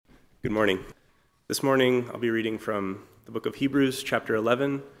Good morning. This morning I'll be reading from the book of Hebrews, chapter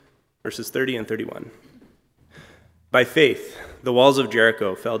 11, verses 30 and 31. By faith, the walls of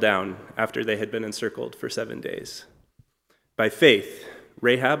Jericho fell down after they had been encircled for 7 days. By faith,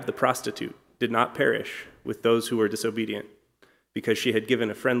 Rahab the prostitute did not perish with those who were disobedient, because she had given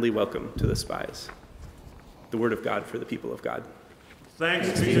a friendly welcome to the spies. The word of God for the people of God.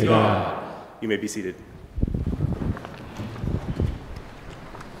 Thanks be to God. You may be seated.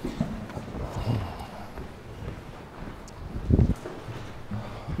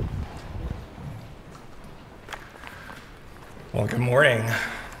 Well, good morning.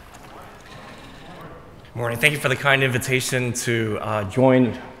 Good morning. Thank you for the kind invitation to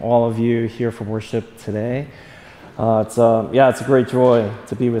join all of you here for worship today. It's a great joy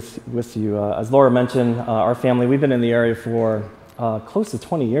to be with you. As Laura mentioned, our family, we've been in the area for close to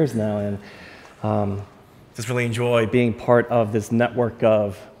 20 years now, and just really enjoy being part of this network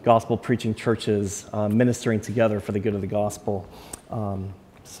of gospel preaching churches ministering together for the good of the gospel.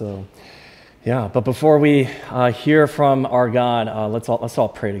 But before we hear from our God, let's all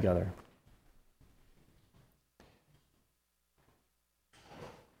pray together.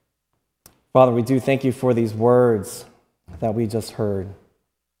 Father, we do thank you for these words that we just heard.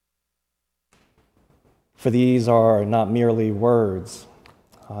 For these are not merely words,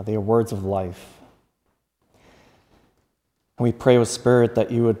 they are words of life. And we pray, O Spirit, that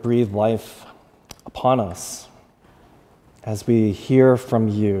you would breathe life upon us as we hear from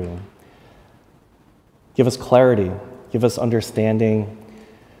you. Give us clarity, give us understanding.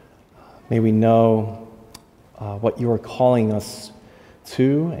 May we know what you are calling us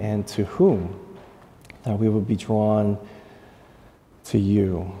to and to whom, that we would be drawn to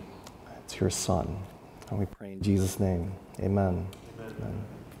you, to your Son. And we pray in Jesus' name, amen.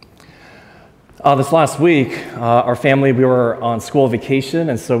 This last week, our family, we were on school vacation,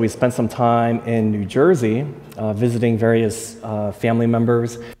 and so we spent some time in New Jersey visiting various family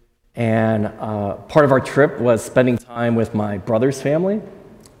members. And part of our trip was spending time with my brother's family.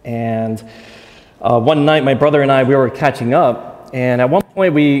 And one night, my brother and I, we were catching up. And at one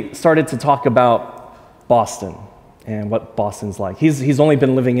point, we started to talk about Boston and what Boston's like. He's only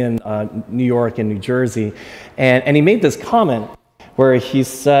been living in New York and New Jersey. And he made this comment where he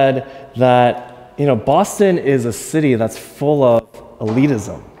said that, Boston is a city that's full of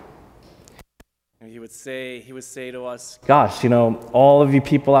elitism. He would say to us, gosh, all of you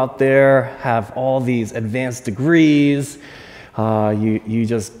people out there have all these advanced degrees. You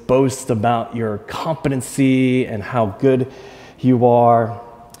just boast about your competency and how good you are,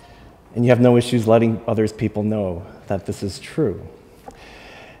 and you have no issues letting others people know that this is true.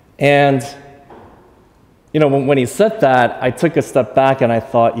 And, when he said that, I took a step back and I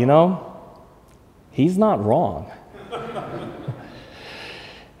thought, he's not wrong.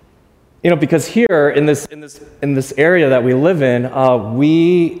 Because here in this area that we live in,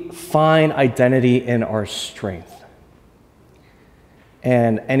 we find identity in our strength.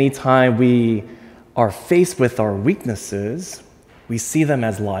 And anytime we are faced with our weaknesses, we see them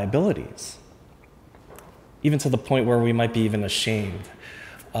as liabilities, even to the point where we might be even ashamed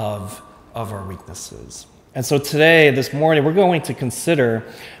of our weaknesses. And so today, this morning, we're going to consider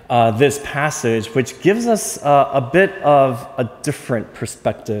this passage, which gives us a bit of a different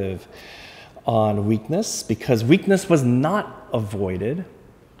perspective on weakness, because weakness was not avoided.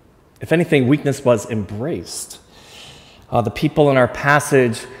 If anything, weakness was embraced. The people in our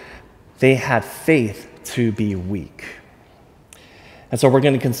passage, they had faith to be weak. And so we're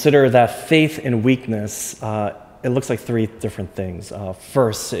going to consider that faith in weakness. It looks like three different things.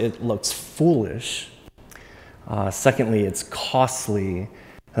 First, it looks foolish. Secondly, it's costly.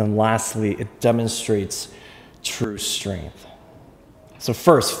 And lastly, it demonstrates true strength. So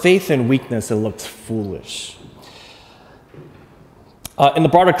first, faith in weakness, it looked foolish. In the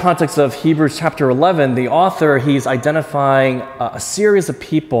broader context of Hebrews chapter 11, the author, he's identifying a series of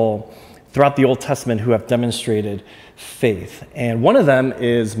people throughout the Old Testament who have demonstrated faith. And one of them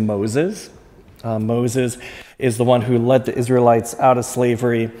is Moses. Moses is the one who led the Israelites out of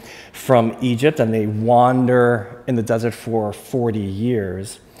slavery from Egypt, and they wander in the desert for 40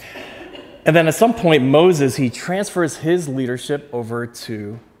 years. And then at some point, Moses, he transfers his leadership over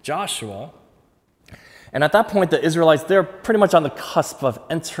to Joshua. And at that point, the Israelites, they're pretty much on the cusp of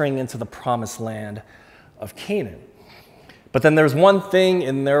entering into the promised land of Canaan. But then there's one thing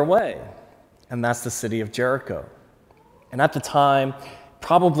in their way, and that's the city of Jericho. And at the time,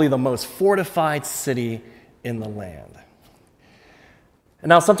 probably the most fortified city in the land. And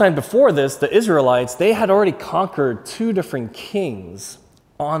now, sometime before this, the Israelites, they had already conquered two different kings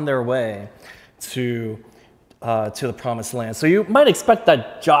on their way to to the promised land. So you might expect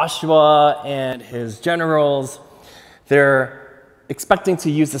that Joshua and his generals, they're expecting to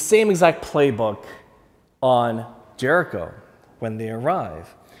use the same exact playbook on Jericho when they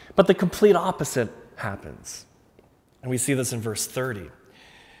arrive. But the complete opposite happens. And we see this in verse 30.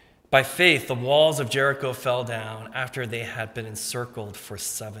 By faith, the walls of Jericho fell down after they had been encircled for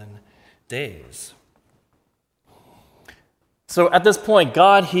 7 days. So at this point,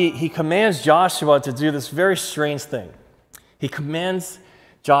 God, he commands Joshua to do this very strange thing. He commands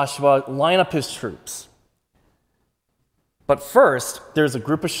Joshua line up his troops. But first, there's a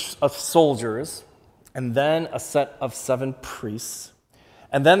group of soldiers, and then a set of 7 priests.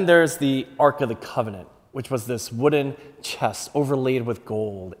 And then there's the Ark of the Covenant, which was this wooden chest overlaid with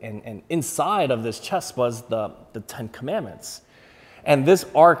gold. And inside of this chest was the 10 Commandments. And this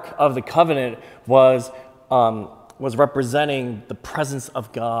Ark of the Covenant was representing the presence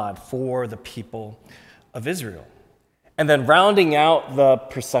of God for the people of Israel. And then rounding out the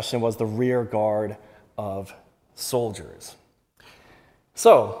procession was the rear guard of soldiers.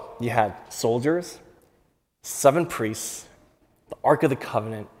 So you had soldiers, 7 priests, the Ark of the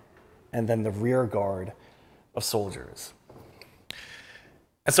Covenant, and then the rear guard of soldiers.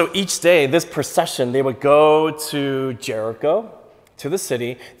 And so each day, this procession, they would go to Jericho, to the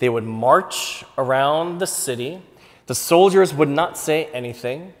city. They would march around the city. The soldiers would not say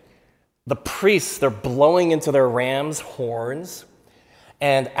anything. The priests, they're blowing into their ram's horns.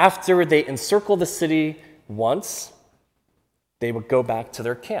 And after they encircle the city once, they would go back to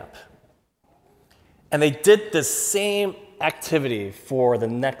their camp. And they did this same activity for the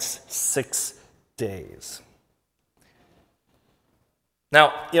next 6 days.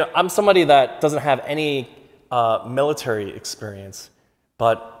 Now, I'm somebody that doesn't have any military experience,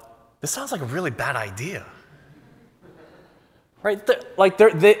 but this sounds like a really bad idea. Right?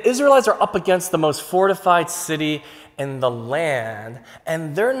 The Israelites are up against the most fortified city in the land,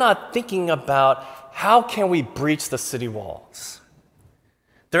 and they're not thinking about how can we breach the city walls.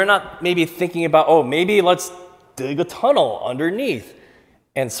 They're not maybe thinking about, maybe let's dig a tunnel underneath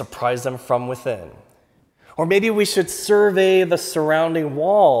and surprise them from within. Or maybe we should survey the surrounding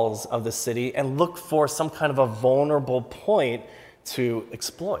walls of the city and look for some kind of a vulnerable point to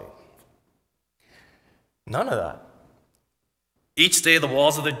exploit. None of that. Each day,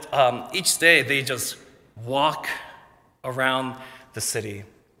 each day they just walk around the city,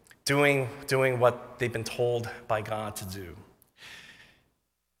 doing what they've been told by God to do.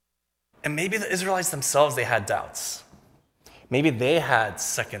 And maybe the Israelites themselves, they had doubts. Maybe they had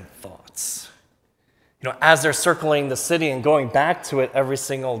second thoughts. As they're circling the city and going back to it every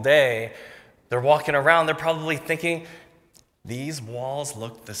single day, they're walking around, they're probably thinking, these walls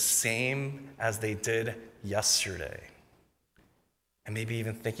look the same as they did yesterday. And maybe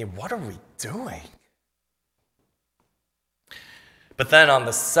even thinking, what are we doing? But then on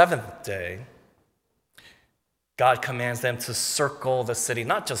the 7th day, God commands them to circle the city,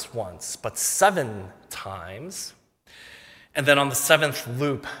 not just once, but 7 times. And then on the 7th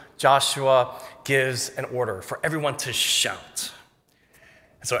loop, Joshua gives an order for everyone to shout.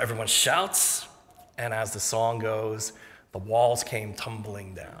 And so everyone shouts, and as the song goes, the walls came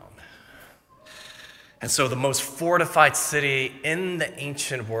tumbling down. And so the most fortified city in the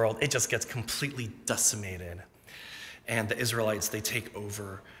ancient world, it just gets completely decimated. And the Israelites, they take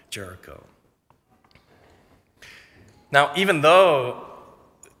over Jericho. Now, even though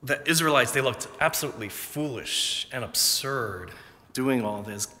the Israelites, they looked absolutely foolish and absurd doing all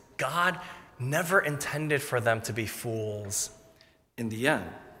this, God never intended for them to be fools in the end,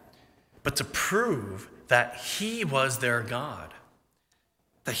 but to prove that He was their God,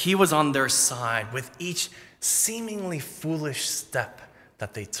 that He was on their side with each seemingly foolish step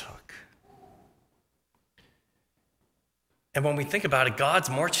that they took. And when we think about it, God's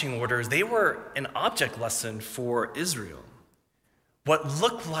marching orders, they were an object lesson for Israel. What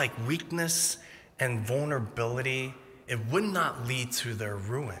looked like weakness and vulnerability, it would not lead to their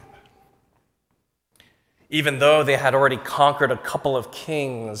ruin. Even though they had already conquered a couple of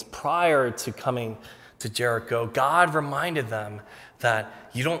kings prior to coming to Jericho, God reminded them that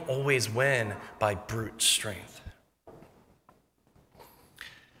you don't always win by brute strength.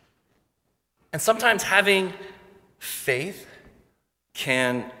 And sometimes having faith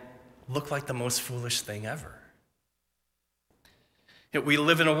can look like the most foolish thing ever. Yet we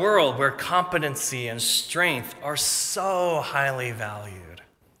live in a world where competency and strength are so highly valued.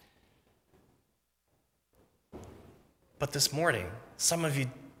 But this morning, some of you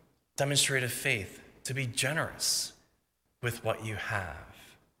demonstrated faith to be generous with what you have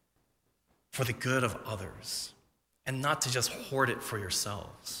for the good of others and not to just hoard it for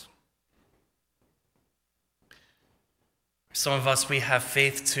yourselves. Some of us, we have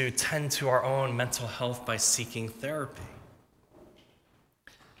faith to tend to our own mental health by seeking therapy.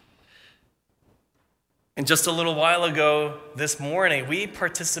 And just a little while ago, this morning, we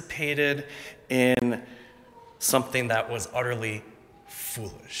participated in something that was utterly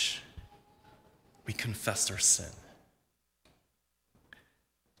foolish. We confessed our sin.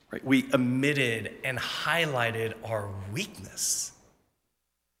 Right? We admitted and highlighted our weakness,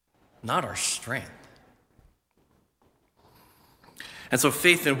 not our strength. And so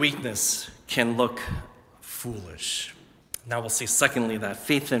faith and weakness can look foolish. Now we'll see, secondly, that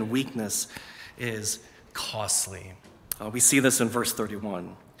faith and weakness is costly. We see this in verse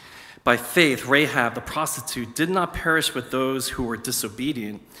 31. By faith, Rahab, the prostitute, did not perish with those who were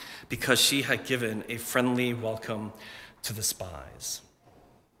disobedient because she had given a friendly welcome to the spies.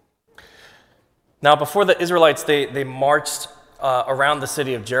 Now, before the Israelites, they marched around the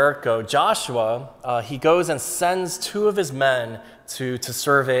city of Jericho, Joshua, he goes and sends two of his men to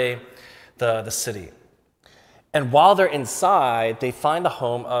survey the city. And while they're inside, they find the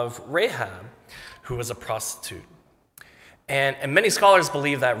home of Rahab, who was a prostitute. And many scholars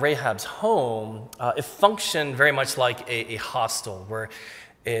believe that Rahab's home, it functioned very much like a hostel, where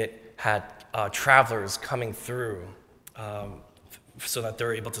it had travelers coming through so that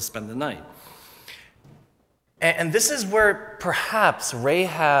they're able to spend the night. And this is where perhaps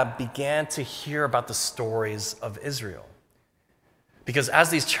Rahab began to hear about the stories of Israel. Because as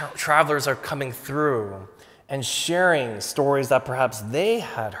these travelers are coming through and sharing stories that perhaps they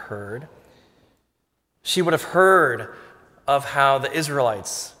had heard, she would have heard of how the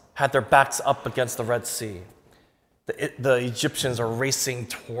Israelites had their backs up against the Red Sea. The Egyptians are racing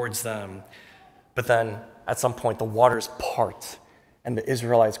towards them, but then at some point the waters part and the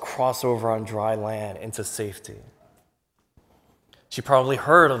Israelites cross over on dry land into safety. She probably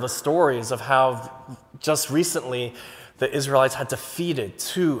heard of the stories of how just recently the Israelites had defeated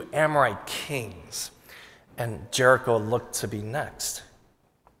two Amorite kings, and Jericho looked to be next.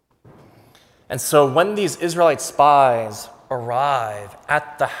 And so when these Israelite spies arrive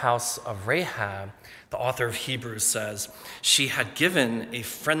at the house of Rahab, the author of Hebrews says, she had given a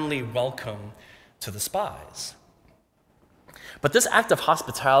friendly welcome to the spies. But this act of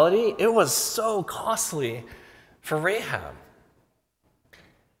hospitality, it was so costly for Rahab.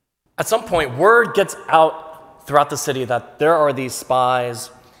 At some point, word gets out throughout the city that there are these spies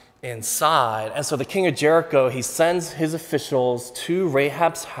inside. And so the king of Jericho, he sends his officials to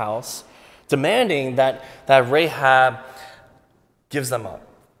Rahab's house, demanding that Rahab gives them up.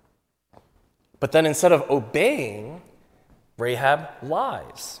 But then instead of obeying, Rahab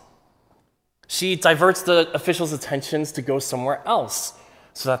lies. She diverts the officials' attentions to go somewhere else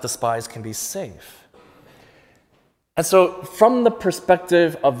so that the spies can be safe. And so from the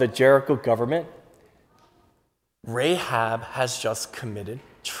perspective of the Jericho government, Rahab has just committed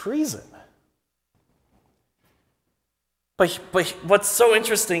treason. But what's so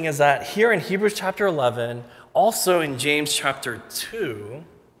interesting is that here in Hebrews chapter 11, also in James chapter 2,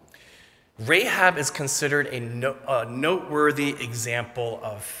 Rahab is considered a noteworthy example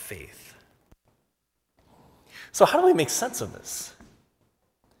of faith. So how do we make sense of this?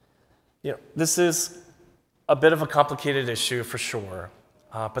 This is a bit of a complicated issue for sure,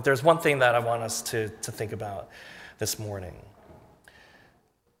 but there's one thing that I want us to think about this morning.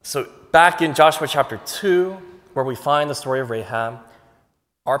 So back in Joshua chapter 2, where we find the story of Rahab,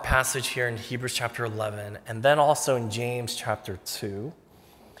 our passage here in Hebrews chapter 11, and then also in James chapter 2,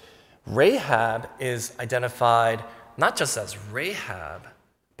 Rahab is identified not just as Rahab,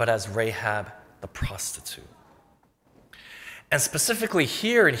 but as Rahab the prostitute. And specifically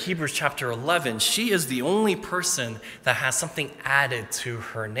here in Hebrews chapter 11, she is the only person that has something added to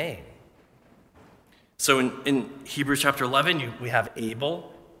her name. So in Hebrews chapter 11, we have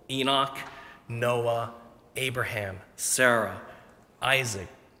Abel, Enoch, Noah, Abraham, Sarah, Isaac,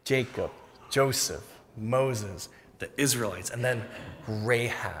 Jacob, Joseph, Moses, the Israelites, and then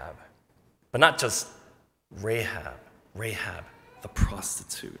Rahab. But not just Rahab, Rahab the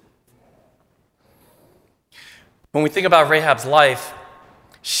prostitute. When we think about Rahab's life,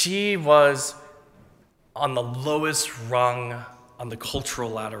 she was on the lowest rung on the cultural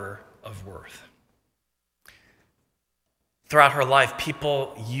ladder of worth. Throughout her life,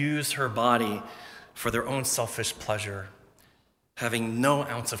 people used her body for their own selfish pleasure, having no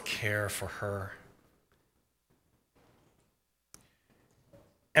ounce of care for her.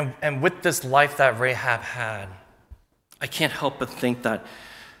 And with this life that Rahab had, I can't help but think that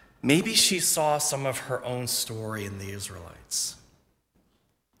maybe she saw some of her own story in the Israelites.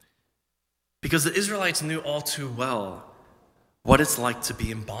 Because the Israelites knew all too well what it's like to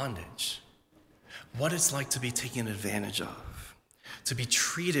be in bondage, what it's like to be taken advantage of, to be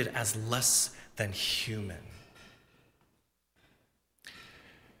treated as less than human.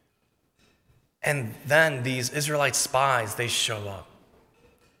 And then these Israelite spies, they show up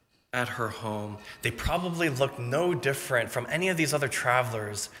at her home. They probably look no different from any of these other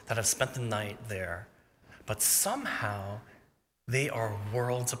travelers that have spent the night there. But somehow, they are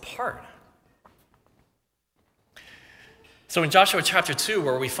worlds apart. So in Joshua chapter 2,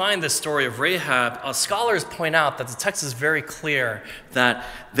 where we find this story of Rahab, scholars point out that the text is very clear that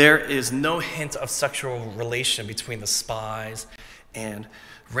there is no hint of sexual relation between the spies and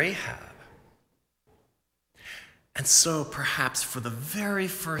Rahab. And so perhaps for the very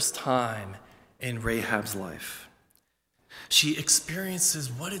first time in Rahab's life, she experiences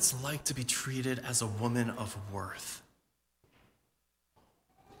what it's like to be treated as a woman of worth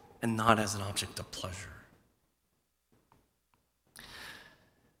and not as an object of pleasure.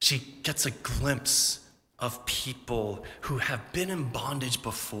 She gets a glimpse of people who have been in bondage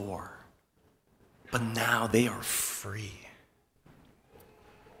before, but now they are free.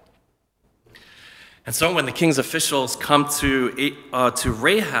 And so when the king's officials come to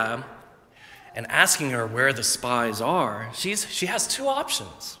Rahab and asking her where the spies are, she has two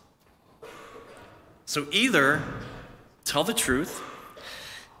options. So either tell the truth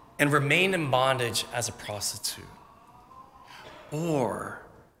and remain in bondage as a prostitute, or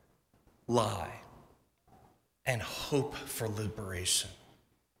lie and hope for liberation.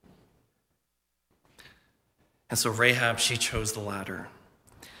 And so Rahab, she chose the latter.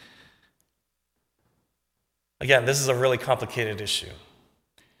 Again, this is a really complicated issue.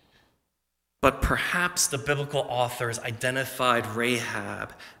 But perhaps the biblical authors identified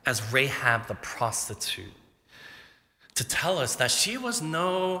Rahab as Rahab the prostitute to tell us that she was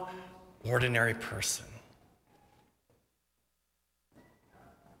no ordinary person.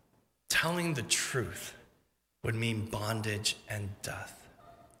 Telling the truth would mean bondage and death.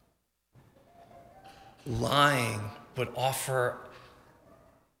 Lying would offer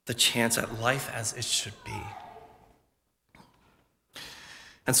the chance at life as it should be.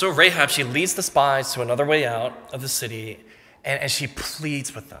 And so Rahab, she leads the spies to another way out of the city, and she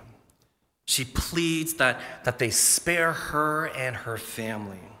pleads with them. She pleads that they spare her and her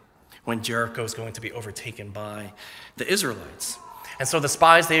family when Jericho is going to be overtaken by the Israelites. And so the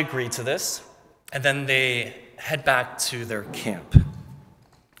spies, they agree to this, and then they head back to their camp.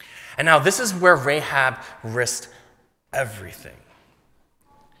 And now this is where Rahab risked everything.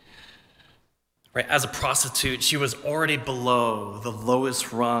 Right? As a prostitute, she was already below the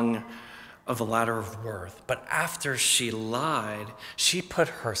lowest rung of the ladder of worth. But after she lied, she put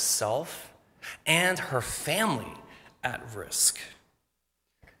herself and her family at risk.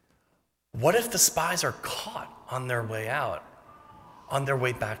 What if the spies are caught on their way out, on their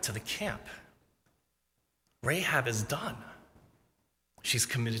way back to the camp? Rahab is done. She's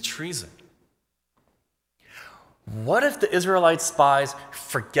committed treason. What if the Israelite spies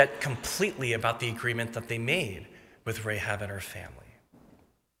forget completely about the agreement that they made with Rahab and her family?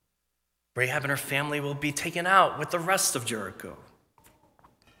 Rahab and her family will be taken out with the rest of Jericho.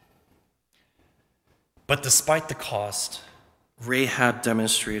 But despite the cost, Rahab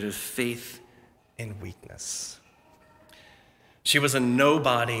demonstrated faith in weakness. She was a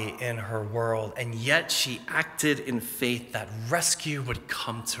nobody in her world, and yet she acted in faith that rescue would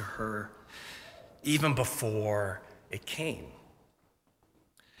come to her even before it came.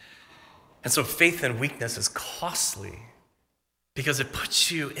 And so faith in weakness is costly because it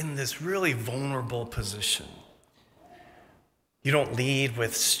puts you in this really vulnerable position. You don't lead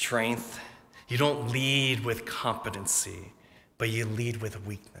with strength. You don't lead with competency, but you lead with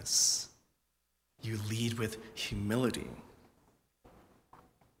weakness. You lead with humility.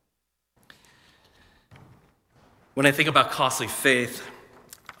 When I think about costly faith,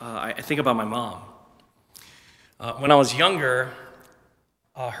 I think about my mom. When I was younger,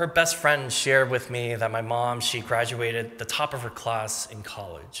 her best friend shared with me that my mom, she graduated the top of her class in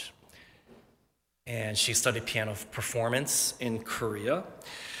college. And she studied piano performance in Korea.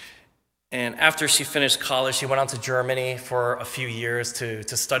 And after she finished college, she went out to Germany for a few years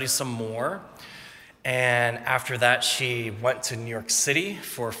to study some more. And after that, she went to New York City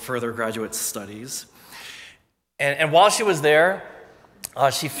for further graduate studies. And while she was there,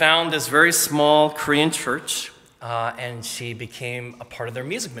 she found this very small Korean church, and she became a part of their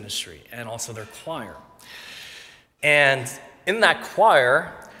music ministry and also their choir. And in that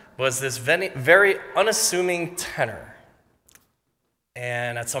choir was this very unassuming tenor.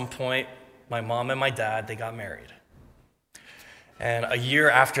 And at some point, my mom and my dad, they got married. And a year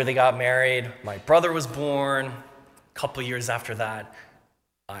after they got married, my brother was born. A couple years after that,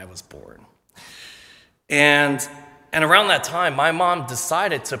 I was born. And around that time, my mom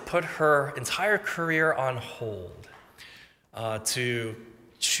decided to put her entire career on hold, to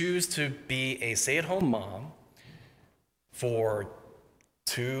choose to be a stay-at-home mom for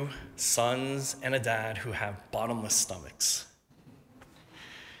 2 sons and a dad who have bottomless stomachs.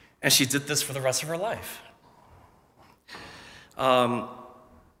 And she did this for the rest of her life.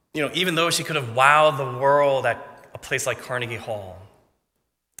 Even though she could have wowed the world at a place like Carnegie Hall,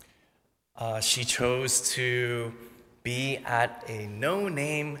 she chose to be at a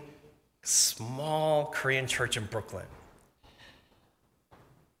no-name, small Korean church in Brooklyn,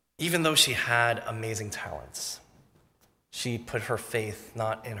 even though she had amazing talents. She put her faith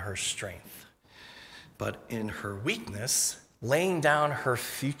not in her strength, but in her weakness, laying down her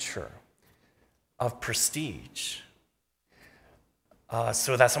future of prestige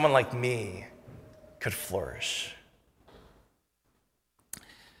so that someone like me could flourish.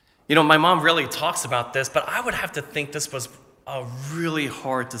 My mom really talks about this, but I would have to think this was a really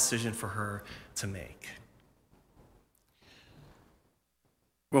hard decision for her to make.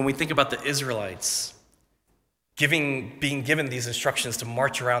 When we think about the Israelites being given these instructions to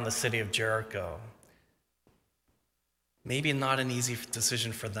march around the city of Jericho, maybe not an easy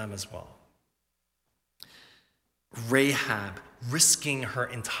decision for them as well. Rahab risking her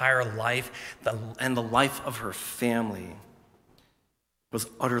entire life and the life of her family was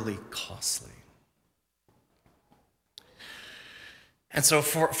utterly costly. And so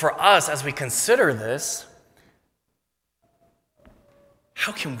for us, as we consider this,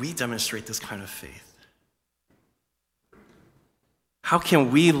 how can we demonstrate this kind of faith? How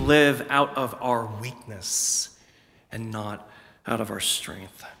can we live out of our weakness and not out of our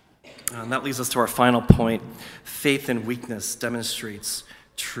strength? And that leads us to our final point. Faith in weakness demonstrates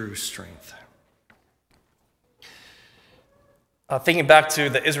true strength. Thinking back to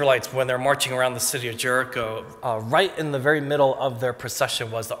the Israelites when they're marching around the city of Jericho, right in the very middle of their procession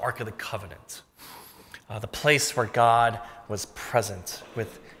was the Ark of the Covenant, the place where God was present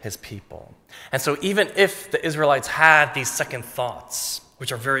with his people. And so even if the Israelites had these second thoughts,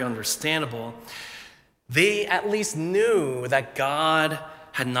 which are very understandable, they at least knew that God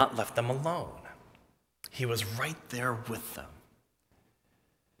had not left them alone. He was right there with them.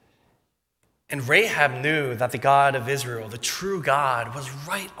 And Rahab knew that the God of Israel, the true God, was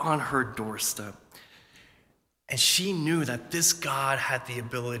right on her doorstep. And she knew that this God had the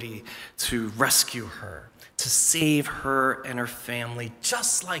ability to rescue her, to save her and her family,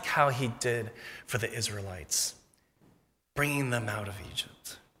 just like how he did for the Israelites, bringing them out of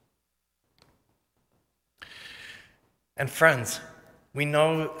Egypt. And friends, we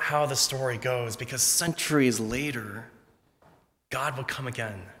know how the story goes because centuries later, God would come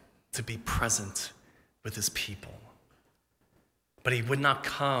again to be present with his people. But he would not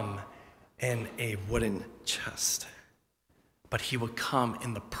come in a wooden chest, but he would come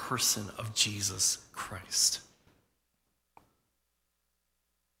in the person of Jesus Christ.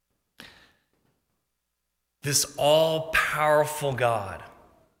 This all-powerful God,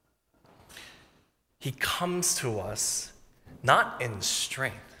 he comes to us not in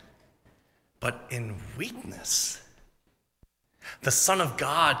strength, but in weakness. The Son of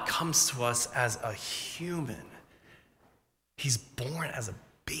God comes to us as a human. He's born as a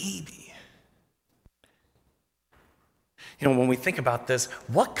baby. When we think about this,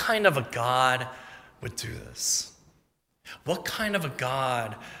 what kind of a God would do this? What kind of a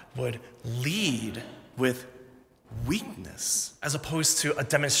God would lead with weakness as opposed to a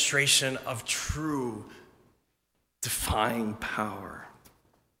demonstration of true defying power?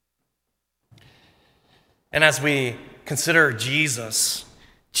 And as we consider Jesus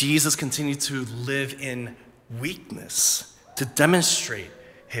continued to live in weakness to demonstrate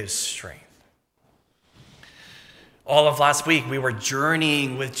his strength. All of last week, we were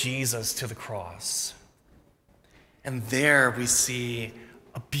journeying with Jesus to the cross. And there we see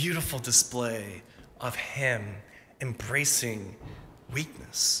a beautiful display of him embracing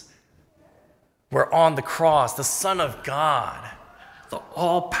weakness. Where on the cross, the Son of God, the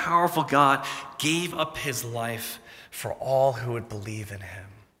all-powerful God, gave up his life for all who would believe in him.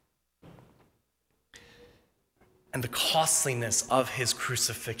 And the costliness of his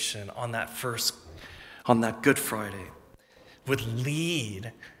crucifixion on that Good Friday would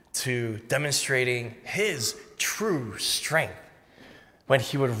lead to demonstrating his true strength when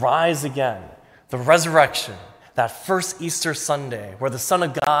he would rise again, the resurrection, that first Easter Sunday, where the Son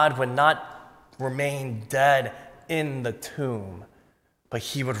of God would not remain dead in the tomb, but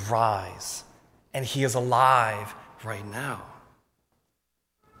he would rise, and he is alive right now.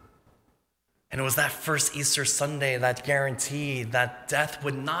 And it was that first Easter Sunday that guaranteed that death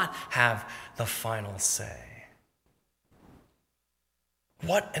would not have the final say.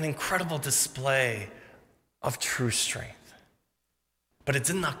 What an incredible display of true strength. But it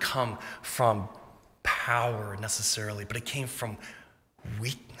did not come from power necessarily, but it came from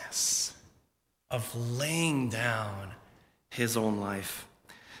weakness, of laying down his own life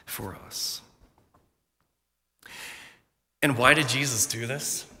for us. And why did Jesus do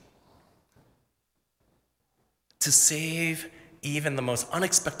this? To save even the most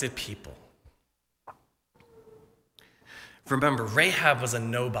unexpected people. Remember, Rahab was a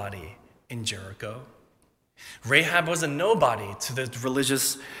nobody in Jericho. Rahab was a nobody to the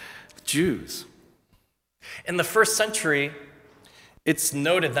religious Jews. In the first century, it's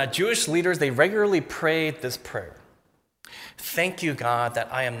noted that Jewish leaders, they regularly prayed this prayer. Thank you, God,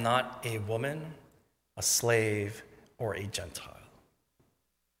 that I am not a woman, a slave, or a Gentile.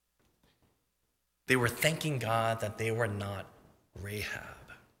 They were thanking God that they were not Rahab.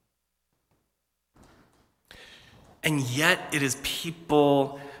 And yet it is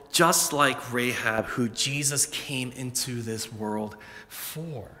people just like Rahab who Jesus came into this world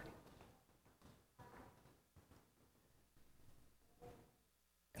for.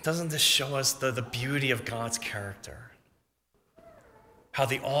 Doesn't this show us the beauty of God's character? How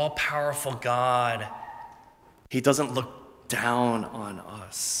the all-powerful God, he doesn't look down on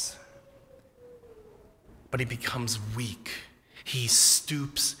us, but he becomes weak. He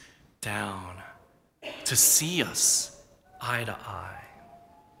stoops down to see us eye to eye.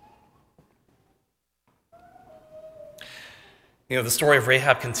 You know, the story of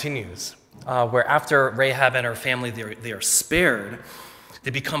Rahab continues, where after Rahab and her family, they are spared,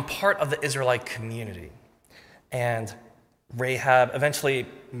 they become part of the Israelite community. And Rahab eventually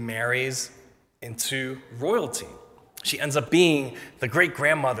marries into royalty. She ends up being the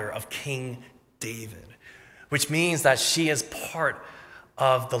great-grandmother of King David, which means that she is part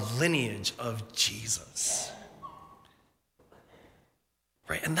of the lineage of Jesus.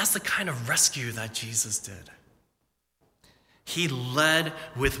 Right? And that's the kind of rescue that Jesus did. He led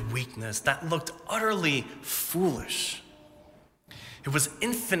with weakness that looked utterly foolish. It was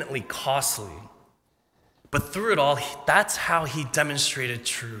infinitely costly. But through it all, that's how he demonstrated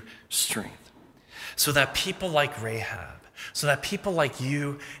true strength. So that people like Rahab, so that people like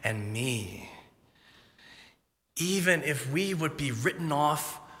you and me, even if we would be written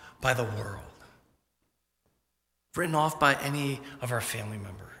off by the world, written off by any of our family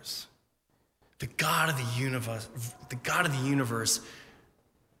members, the God of the universe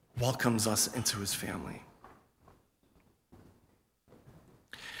welcomes us into his family.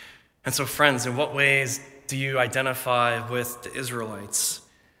 And so, friends, in what ways do you identify with the Israelites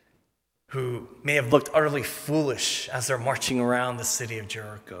who may have looked utterly foolish as they're marching around the city of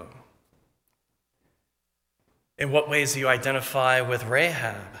Jericho? In what ways do you identify with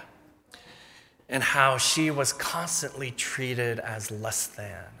Rahab and how she was constantly treated as less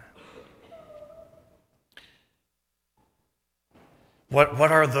than?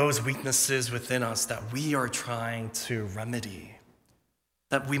 What are those weaknesses within us that we are trying to remedy?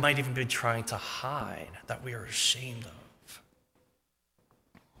 That we might even be trying to hide, that we are ashamed of.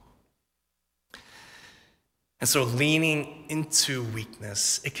 And so leaning into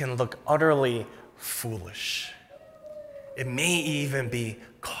weakness, it can look utterly foolish. It may even be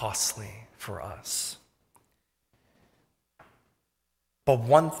costly for us. But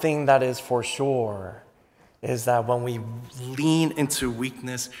one thing that is for sure is that when we lean into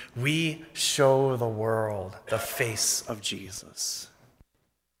weakness, we show the world the face of Jesus.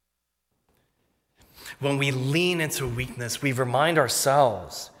 When we lean into weakness, we remind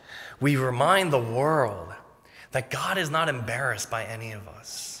ourselves, we remind the world that God is not embarrassed by any of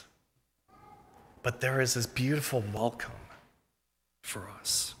us, but there is this beautiful welcome for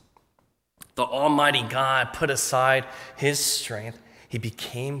us. The Almighty God put aside his strength. He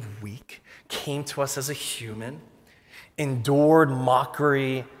became weak, came to us as a human, endured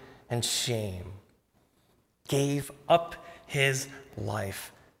mockery and shame, gave up his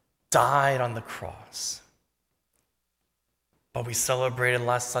life, died on the cross. But we celebrated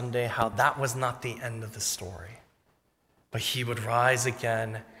last Sunday how that was not the end of the story. But he would rise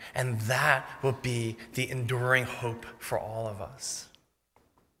again, and that will be the enduring hope for all of us.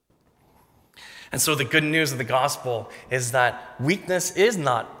 And so the good news of the gospel is that weakness is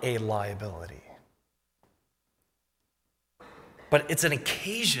not a liability, but it's an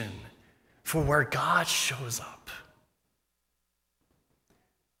occasion for where God shows up.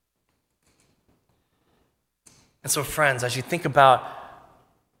 And so, friends, as you think about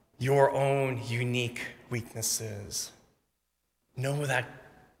your own unique weaknesses, know that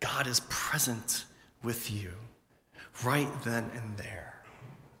God is present with you right then and there.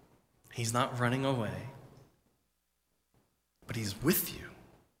 He's not running away, but he's with you.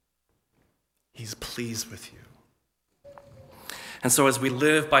 He's pleased with you. And so as we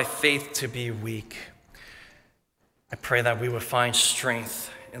live by faith to be weak, I pray that we would find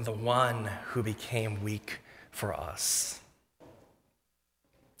strength in the one who became weak for us.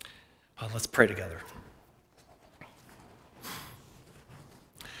 Let's pray together.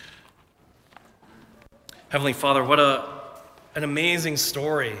 Heavenly Father, what an amazing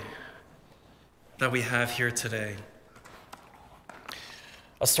story that we have here today.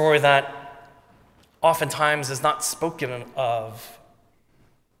 A story that oftentimes is not spoken of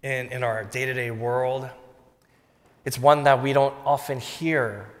in our day-to-day world. It's one that we don't often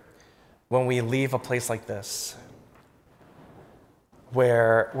hear when we leave a place like this,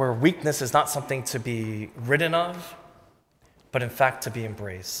 where weakness is not something to be ridden of, but in fact to be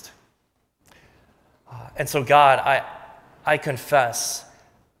embraced. And so, God, I confess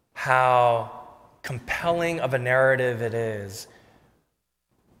how compelling of a narrative it is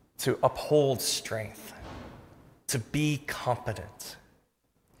to uphold strength, to be competent,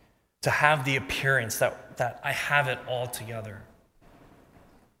 to have the appearance that I have it all together.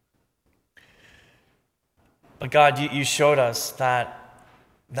 But God, you showed us that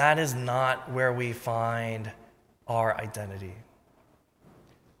that is not where we find our identity,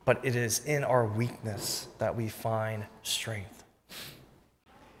 but it is in our weakness that we find strength.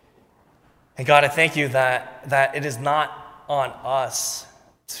 And God, I thank you that it is not on us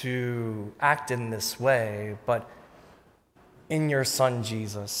to act in this way, but in your Son,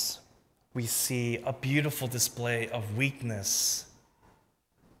 Jesus, we see a beautiful display of weakness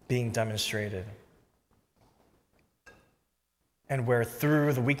being demonstrated. And where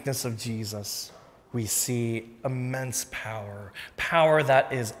through the weakness of Jesus, we see immense power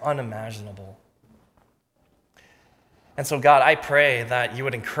that is unimaginable. And so, God, I pray that you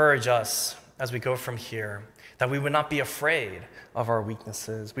would encourage us as we go from here, that we would not be afraid of our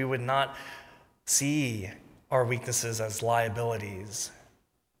weaknesses. We would not see our weaknesses as liabilities,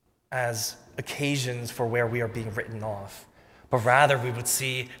 as occasions for where we are being written off, but rather we would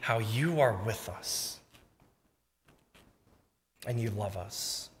see how you are with us and you love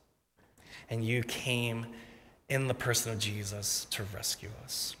us. And you came in the person of Jesus to rescue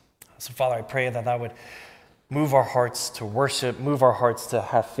us. So, Father, I pray that would move our hearts to worship, move our hearts to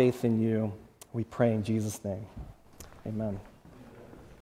have faith in you. We pray in Jesus' name. Amen.